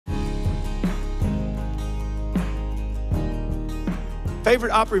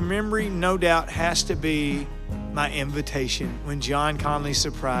Favorite Opry memory, no doubt, has to be my invitation when John Conley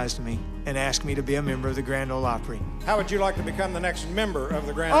surprised me and asked me to be a member of the Grand Ole Opry. How would you like to become the next member of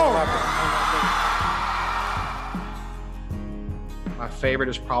the Grand Ole Opry? My favorite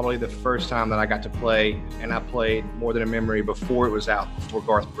is probably the first time that I got to play, and I played More Than a Memory before it was out, before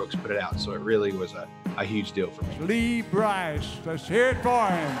Garth Brooks put it out. So it really was a huge deal for me. Lee Brice, let's hear it for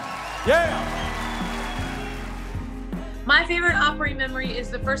him. Yeah! My favorite Opry memory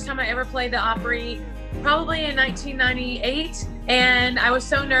is the first time I ever played the Opry, probably in 1998. And I was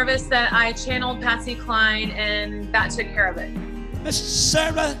so nervous that I channeled Patsy Cline, and that took care of it. Miss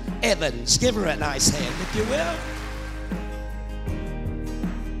Sara Evans, give her a nice hand, if you will.